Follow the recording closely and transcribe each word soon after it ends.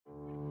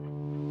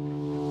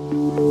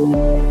Hello,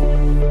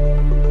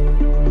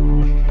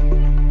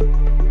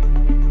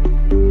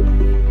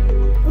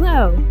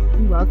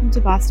 and welcome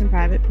to Boston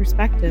Private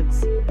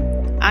Perspectives.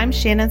 I'm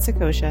Shannon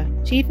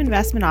Sakosha, Chief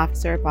Investment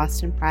Officer at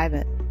Boston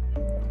Private.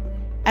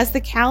 As the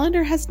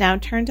calendar has now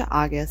turned to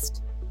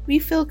August, we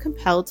feel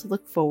compelled to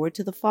look forward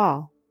to the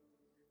fall.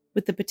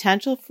 With the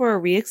potential for a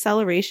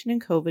re-acceleration in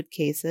COVID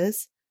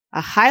cases,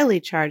 a highly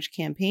charged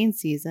campaign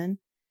season,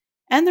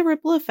 and the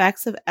ripple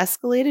effects of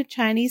escalated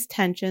Chinese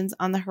tensions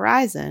on the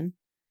horizon,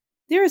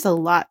 there is a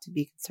lot to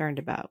be concerned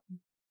about.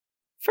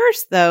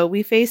 First, though,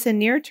 we face a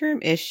near-term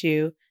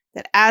issue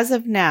that as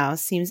of now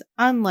seems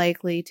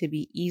unlikely to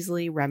be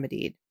easily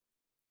remedied.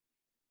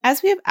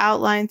 As we have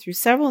outlined through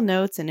several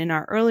notes and in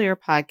our earlier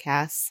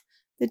podcasts,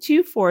 the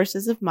two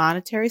forces of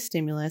monetary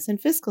stimulus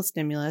and fiscal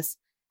stimulus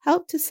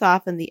help to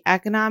soften the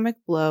economic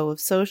blow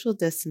of social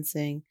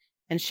distancing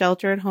and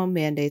shelter-at-home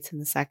mandates in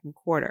the second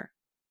quarter.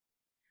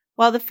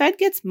 While the Fed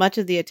gets much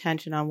of the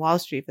attention on Wall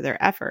Street for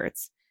their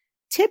efforts,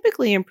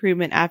 typically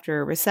improvement after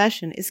a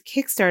recession is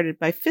kickstarted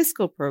by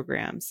fiscal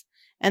programs,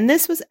 and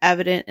this was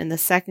evident in the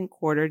second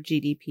quarter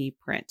GDP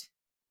print.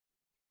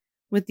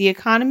 With the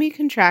economy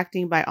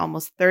contracting by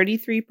almost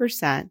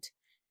 33%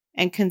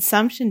 and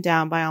consumption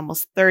down by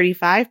almost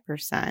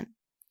 35%,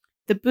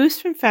 the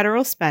boost from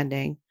federal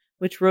spending,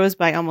 which rose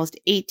by almost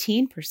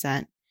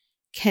 18%,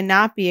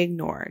 cannot be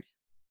ignored.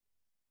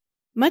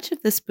 Much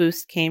of this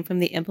boost came from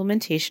the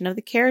implementation of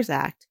the CARES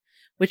Act,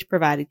 which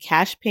provided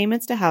cash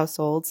payments to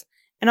households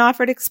and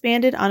offered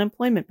expanded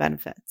unemployment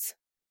benefits.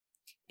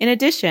 In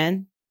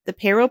addition, the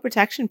Payroll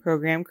Protection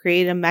Program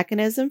created a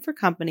mechanism for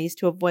companies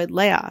to avoid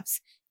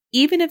layoffs,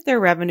 even if their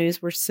revenues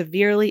were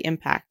severely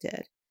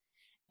impacted.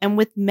 And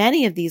with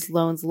many of these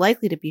loans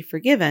likely to be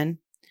forgiven,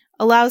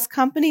 allows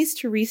companies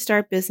to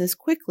restart business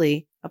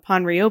quickly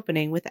upon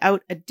reopening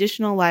without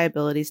additional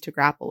liabilities to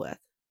grapple with.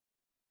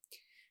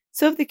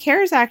 So if the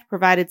CARES Act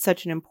provided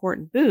such an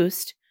important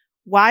boost,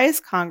 why is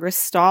Congress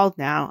stalled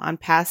now on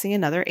passing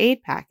another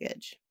aid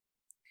package?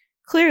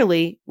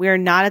 Clearly, we are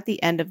not at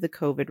the end of the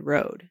COVID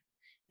road.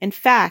 In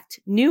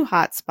fact, new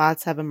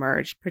hotspots have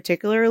emerged,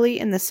 particularly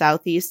in the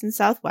Southeast and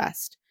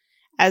Southwest,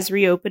 as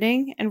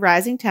reopening and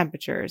rising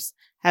temperatures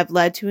have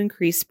led to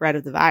increased spread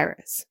of the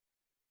virus.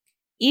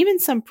 Even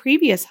some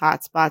previous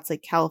hotspots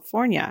like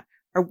California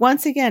are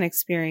once again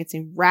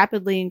experiencing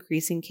rapidly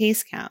increasing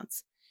case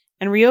counts,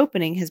 and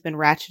reopening has been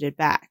ratcheted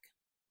back.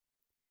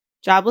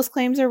 Jobless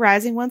claims are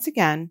rising once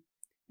again,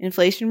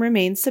 inflation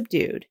remains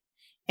subdued,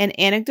 and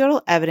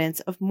anecdotal evidence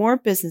of more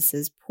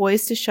businesses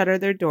poised to shutter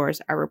their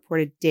doors are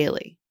reported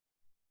daily.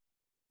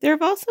 There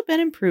have also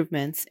been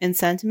improvements in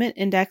sentiment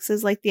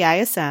indexes like the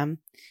ISM,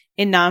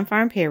 in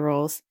non-farm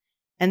payrolls,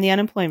 and the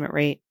unemployment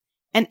rate,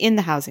 and in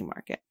the housing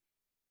market.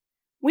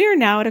 We are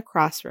now at a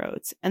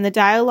crossroads, and the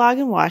dialogue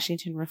in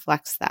Washington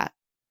reflects that.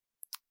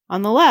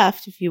 On the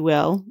left, if you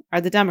will, are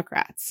the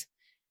Democrats.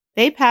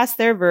 They passed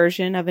their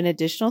version of an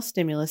additional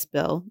stimulus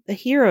bill, the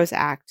HEROES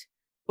Act,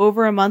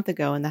 over a month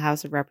ago in the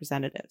House of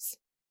Representatives.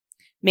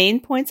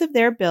 Main points of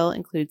their bill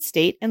include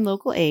state and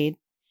local aid,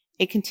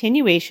 a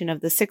continuation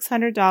of the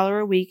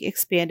 $600 a week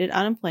expanded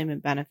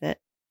unemployment benefit,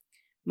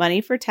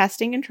 money for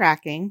testing and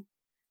tracking,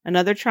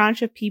 another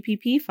tranche of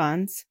PPP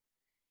funds,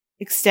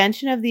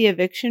 extension of the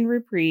eviction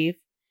reprieve,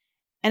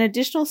 and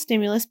additional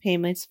stimulus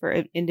payments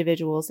for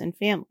individuals and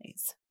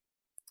families.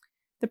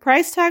 The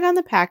price tag on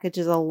the package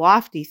is a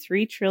lofty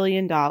 $3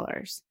 trillion,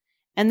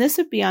 and this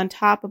would be on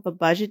top of a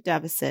budget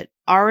deficit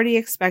already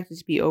expected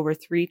to be over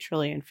 $3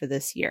 trillion for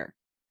this year.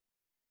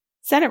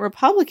 Senate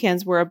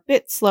Republicans were a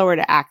bit slower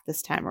to act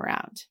this time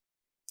around.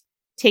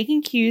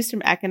 Taking cues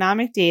from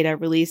economic data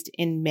released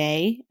in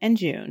May and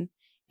June,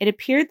 it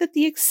appeared that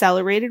the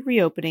accelerated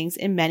reopenings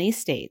in many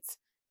states,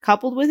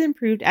 coupled with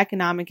improved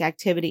economic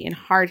activity in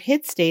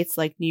hard-hit states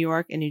like New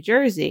York and New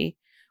Jersey,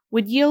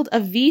 would yield a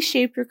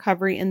V-shaped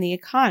recovery in the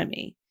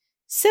economy,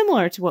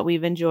 similar to what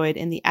we've enjoyed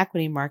in the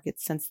equity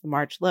markets since the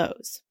March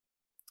lows.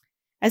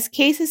 As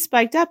cases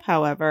spiked up,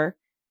 however,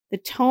 the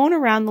tone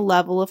around the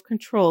level of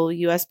control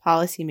U.S.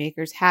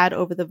 policymakers had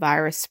over the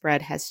virus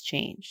spread has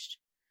changed.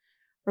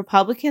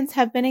 Republicans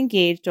have been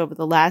engaged over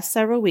the last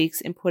several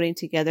weeks in putting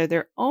together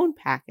their own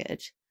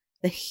package,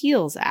 the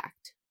HEALS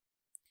Act.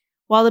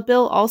 While the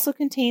bill also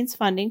contains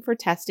funding for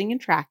testing and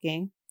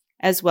tracking,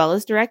 as well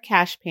as direct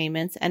cash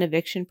payments and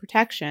eviction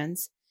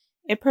protections,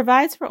 it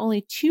provides for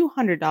only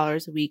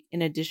 $200 a week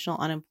in additional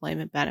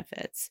unemployment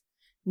benefits,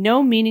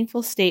 no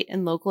meaningful state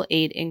and local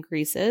aid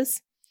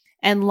increases,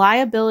 and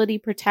liability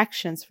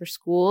protections for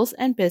schools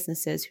and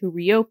businesses who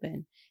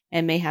reopen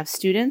and may have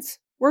students,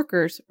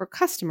 workers, or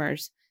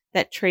customers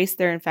that trace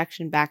their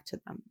infection back to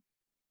them.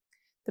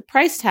 The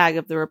price tag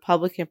of the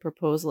Republican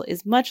proposal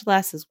is much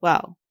less as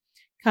well,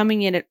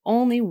 coming in at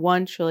only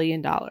 $1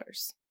 trillion.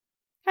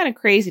 Kind of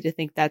crazy to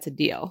think that's a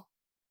deal.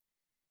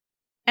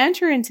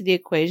 Enter into the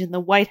equation the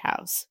White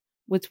House,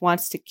 which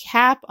wants to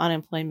cap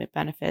unemployment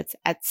benefits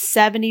at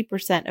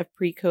 70% of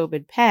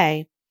pre-COVID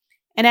pay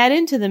and add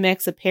into the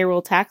mix a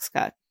payroll tax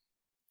cut.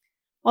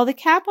 While the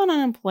cap on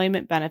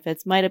unemployment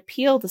benefits might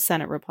appeal to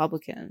Senate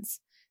Republicans,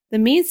 The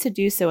means to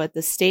do so at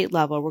the state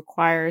level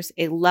requires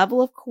a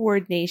level of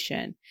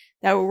coordination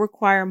that will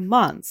require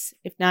months,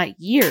 if not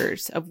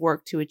years, of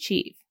work to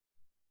achieve.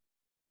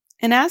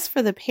 And as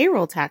for the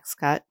payroll tax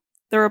cut,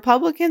 the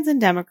Republicans and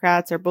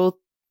Democrats are both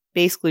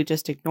basically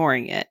just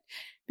ignoring it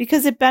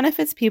because it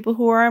benefits people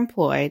who are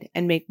employed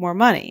and make more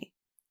money.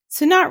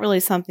 So not really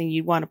something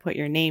you'd want to put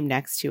your name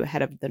next to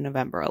ahead of the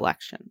November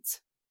elections.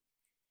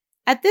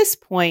 At this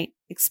point,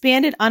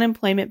 expanded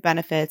unemployment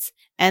benefits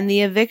and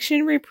the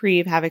eviction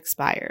reprieve have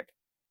expired.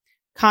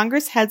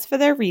 Congress heads for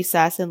their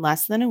recess in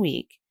less than a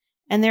week,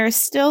 and there is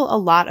still a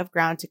lot of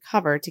ground to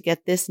cover to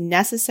get this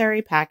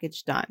necessary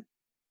package done.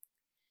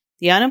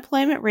 The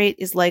unemployment rate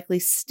is likely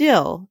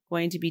still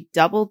going to be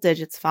double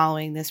digits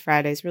following this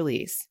Friday's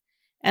release,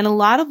 and a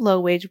lot of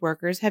low-wage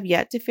workers have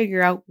yet to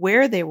figure out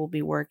where they will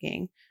be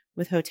working,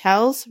 with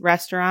hotels,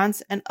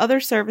 restaurants, and other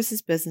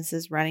services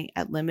businesses running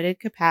at limited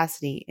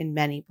capacity in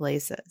many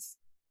places.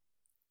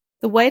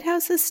 The White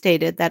House has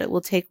stated that it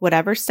will take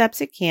whatever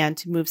steps it can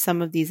to move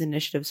some of these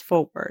initiatives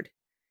forward,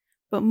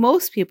 but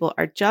most people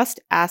are just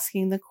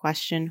asking the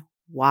question,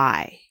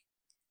 why?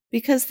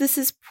 Because this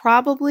is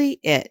probably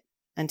it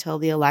until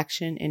the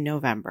election in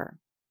November.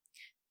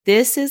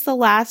 This is the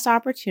last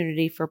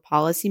opportunity for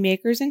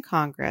policymakers in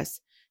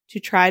Congress to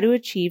try to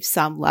achieve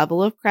some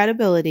level of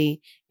credibility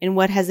in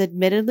what has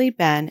admittedly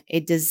been a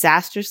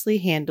disastrously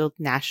handled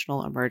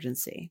national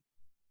emergency.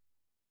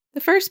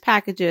 The first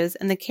packages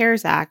and the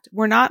CARES Act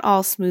were not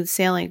all smooth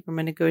sailing from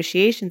a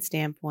negotiation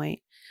standpoint,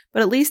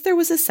 but at least there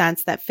was a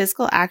sense that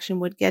fiscal action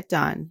would get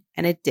done,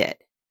 and it did.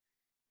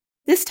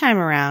 This time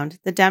around,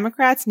 the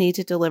Democrats need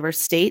to deliver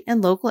state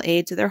and local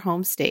aid to their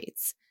home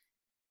states,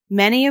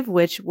 many of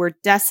which were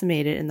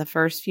decimated in the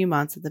first few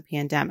months of the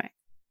pandemic.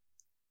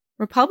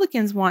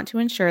 Republicans want to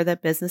ensure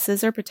that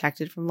businesses are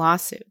protected from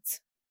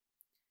lawsuits.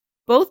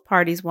 Both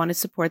parties want to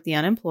support the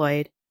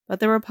unemployed, but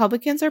the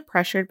Republicans are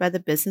pressured by the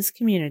business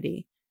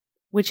community,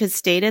 which has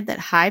stated that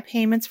high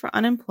payments for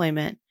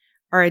unemployment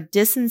are a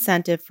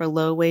disincentive for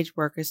low-wage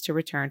workers to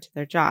return to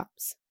their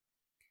jobs.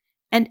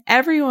 And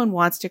everyone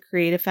wants to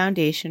create a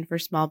foundation for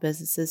small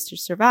businesses to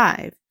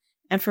survive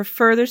and for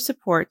further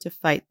support to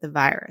fight the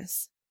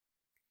virus.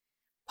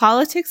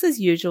 Politics as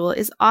usual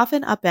is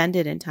often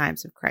upended in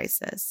times of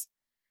crisis,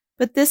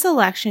 but this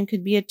election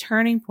could be a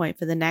turning point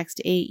for the next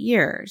 8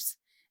 years,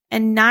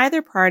 and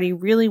neither party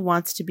really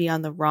wants to be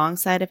on the wrong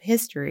side of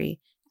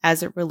history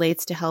as it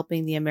relates to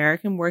helping the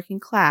American working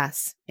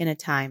class in a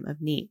time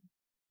of need.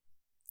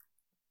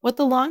 What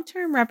the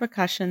long-term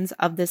repercussions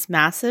of this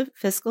massive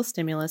fiscal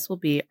stimulus will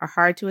be are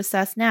hard to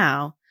assess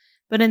now,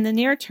 but in the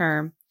near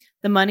term,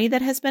 the money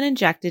that has been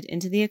injected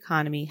into the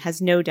economy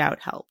has no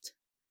doubt helped.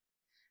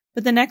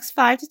 But the next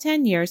 5 to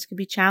 10 years could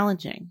be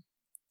challenging.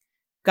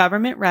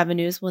 Government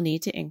revenues will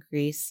need to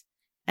increase,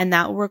 and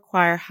that will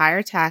require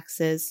higher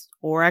taxes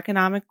or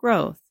economic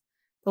growth,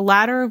 the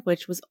latter of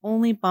which was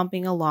only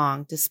bumping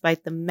along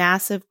despite the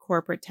massive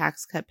corporate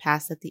tax cut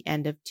passed at the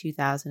end of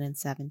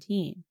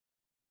 2017.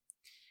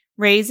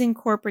 Raising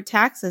corporate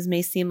taxes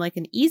may seem like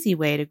an easy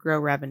way to grow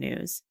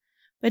revenues,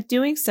 but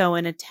doing so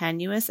in a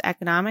tenuous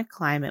economic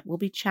climate will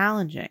be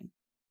challenging.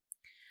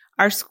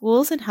 Our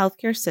schools and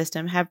healthcare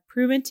system have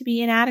proven to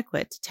be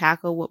inadequate to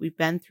tackle what we've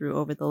been through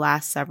over the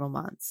last several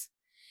months,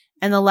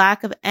 and the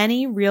lack of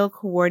any real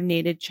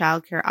coordinated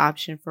childcare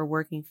option for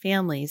working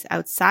families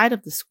outside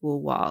of the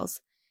school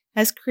walls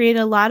has created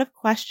a lot of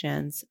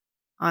questions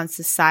on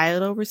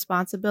societal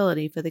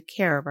responsibility for the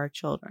care of our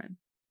children.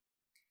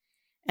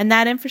 And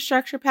that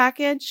infrastructure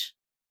package?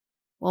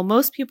 Well,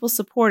 most people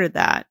supported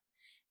that,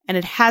 and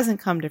it hasn't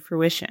come to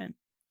fruition.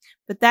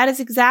 But that is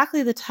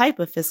exactly the type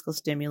of fiscal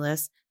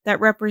stimulus that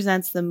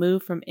represents the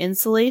move from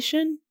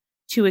insulation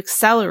to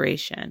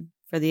acceleration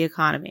for the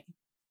economy.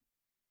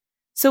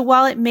 So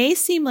while it may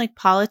seem like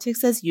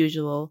politics as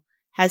usual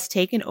has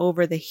taken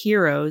over the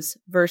heroes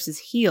versus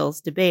heels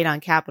debate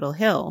on Capitol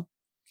Hill,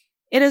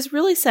 it is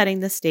really setting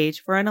the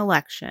stage for an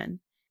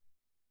election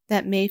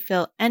that may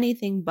feel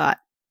anything but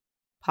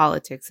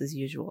politics as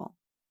usual.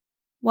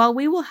 While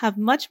we will have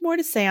much more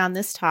to say on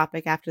this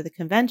topic after the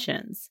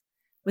conventions,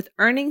 with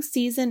earnings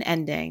season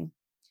ending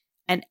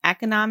and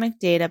economic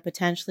data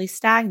potentially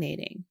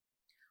stagnating,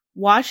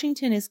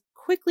 Washington is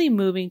quickly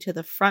moving to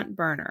the front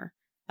burner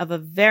of a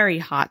very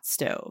hot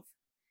stove,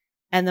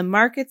 and the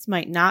markets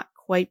might not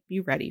quite be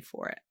ready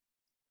for it.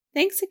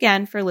 Thanks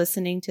again for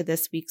listening to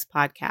this week's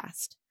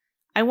podcast.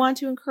 I want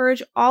to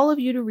encourage all of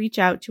you to reach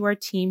out to our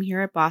team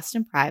here at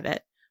Boston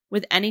Private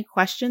with any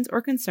questions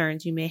or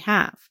concerns you may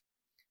have.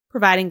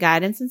 Providing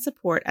guidance and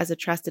support as a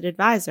trusted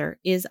advisor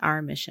is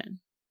our mission.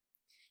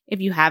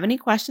 If you have any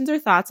questions or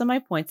thoughts on my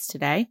points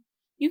today,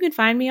 you can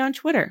find me on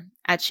Twitter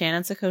at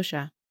Shannon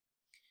Sakosha.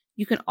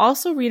 You can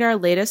also read our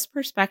latest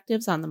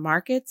perspectives on the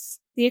markets,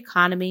 the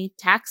economy,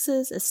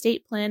 taxes,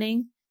 estate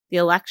planning, the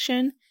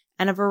election,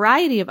 and a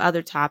variety of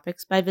other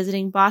topics by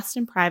visiting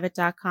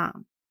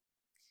bostonprivate.com.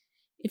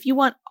 If you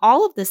want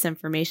all of this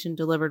information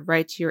delivered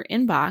right to your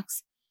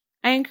inbox,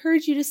 I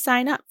encourage you to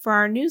sign up for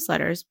our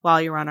newsletters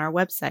while you're on our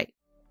website.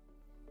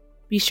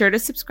 Be sure to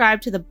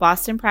subscribe to the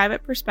Boston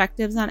Private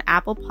Perspectives on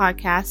Apple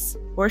Podcasts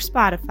or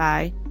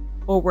Spotify,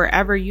 or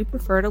wherever you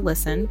prefer to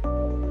listen.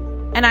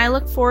 And I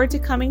look forward to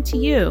coming to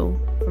you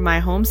from my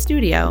home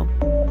studio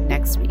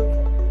next week.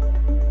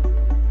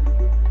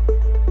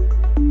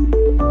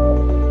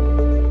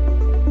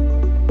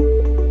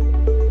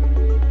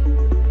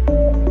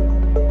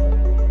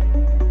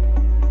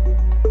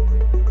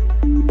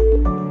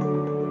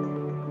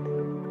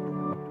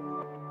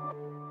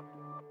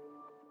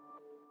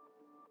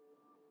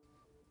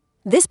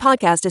 This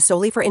podcast is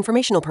solely for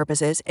informational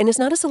purposes and is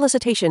not a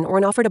solicitation or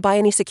an offer to buy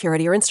any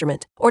security or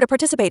instrument, or to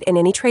participate in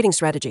any trading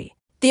strategy.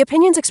 The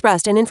opinions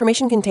expressed and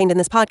information contained in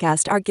this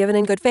podcast are given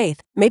in good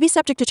faith, may be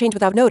subject to change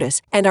without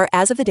notice, and are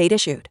as of the date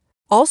issued.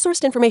 All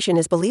sourced information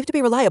is believed to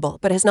be reliable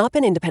but has not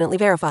been independently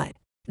verified.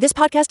 This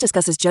podcast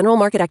discusses general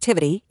market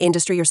activity,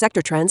 industry or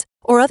sector trends,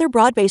 or other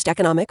broad-based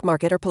economic,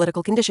 market, or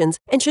political conditions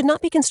and should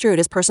not be construed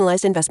as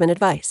personalized investment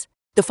advice.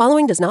 The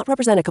following does not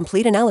represent a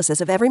complete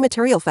analysis of every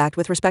material fact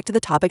with respect to the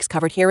topics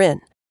covered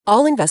herein.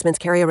 All investments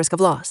carry a risk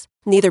of loss.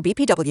 Neither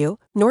BPW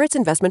nor its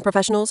investment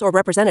professionals or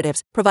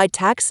representatives provide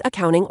tax,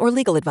 accounting, or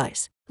legal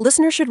advice.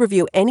 Listeners should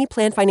review any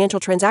planned financial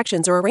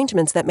transactions or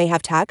arrangements that may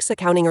have tax,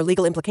 accounting, or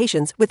legal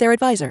implications with their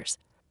advisors.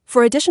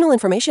 For additional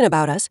information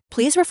about us,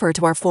 please refer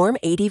to our Form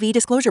ADV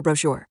disclosure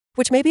brochure,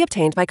 which may be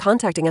obtained by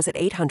contacting us at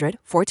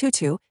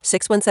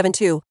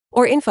 800-422-6172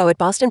 or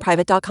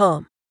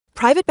info@bostonprivate.com.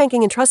 Private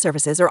banking and trust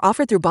services are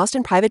offered through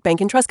Boston Private Bank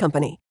and Trust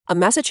Company, a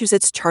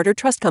Massachusetts chartered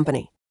trust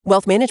company.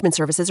 Wealth management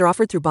services are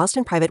offered through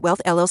Boston Private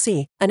Wealth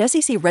LLC, an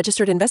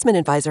SEC-registered investment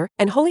advisor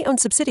and wholly owned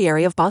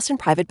subsidiary of Boston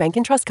Private Bank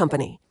and Trust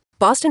Company.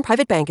 Boston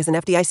Private Bank is an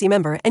FDIC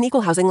member and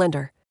equal housing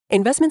lender.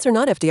 Investments are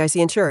not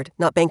FDIC insured,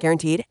 not bank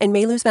guaranteed, and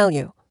may lose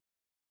value.